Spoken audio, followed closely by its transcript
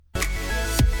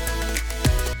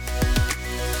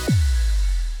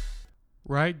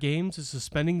Riot Games is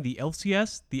suspending the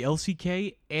LCS, the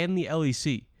LCK, and the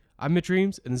LEC. I'm Mitch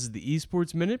Reams, and this is the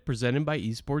Esports Minute presented by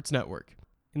Esports Network.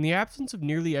 In the absence of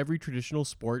nearly every traditional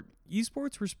sport,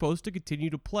 esports were supposed to continue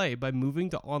to play by moving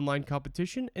to online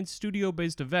competition and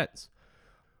studio-based events.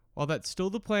 While that's still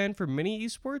the plan for many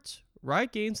esports,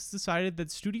 Riot Games has decided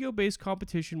that studio-based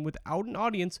competition without an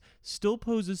audience still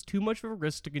poses too much of a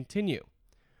risk to continue.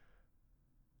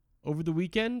 Over the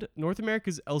weekend, North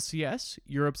America's LCS,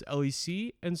 Europe's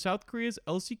LEC, and South Korea's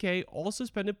LCK all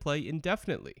suspended play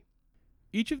indefinitely.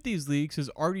 Each of these leagues has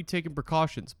already taken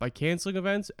precautions by canceling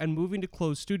events and moving to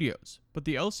closed studios, but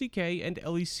the LCK and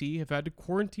LEC have had to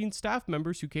quarantine staff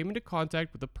members who came into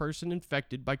contact with a person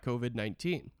infected by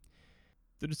COVID-19.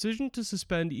 The decision to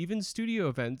suspend even studio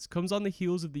events comes on the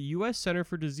heels of the U.S. Center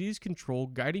for Disease Control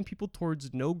guiding people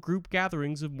towards no group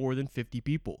gatherings of more than 50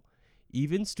 people.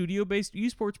 Even studio-based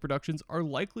esports productions are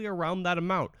likely around that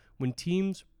amount when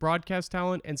teams, broadcast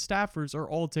talent, and staffers are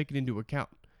all taken into account.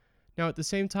 Now, at the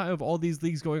same time of all these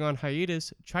leagues going on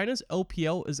hiatus, China's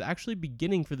LPL is actually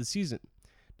beginning for the season.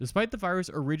 Despite the virus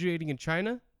originating in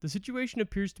China, the situation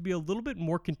appears to be a little bit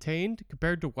more contained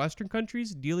compared to Western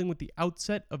countries dealing with the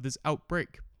outset of this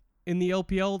outbreak. In the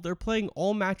LPL, they're playing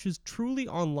all matches truly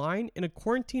online in a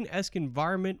quarantine-esque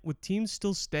environment with teams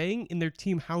still staying in their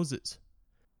team houses.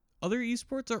 Other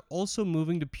esports are also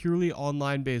moving to purely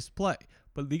online-based play,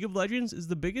 but League of Legends is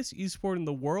the biggest esport in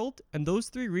the world, and those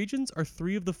three regions are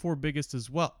three of the four biggest as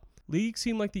well. League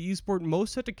seemed like the esport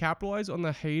most set to capitalize on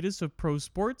the hiatus of pro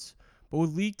sports, but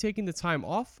with League taking the time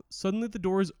off, suddenly the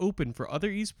door is open for other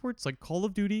esports like Call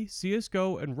of Duty,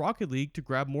 CSGO, and Rocket League to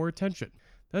grab more attention.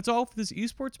 That's all for this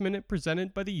Esports Minute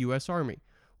presented by the US Army.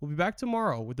 We'll be back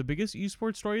tomorrow with the biggest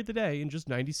esports story of the day in just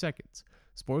 90 seconds.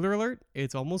 Spoiler alert,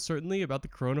 it's almost certainly about the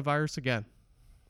coronavirus again.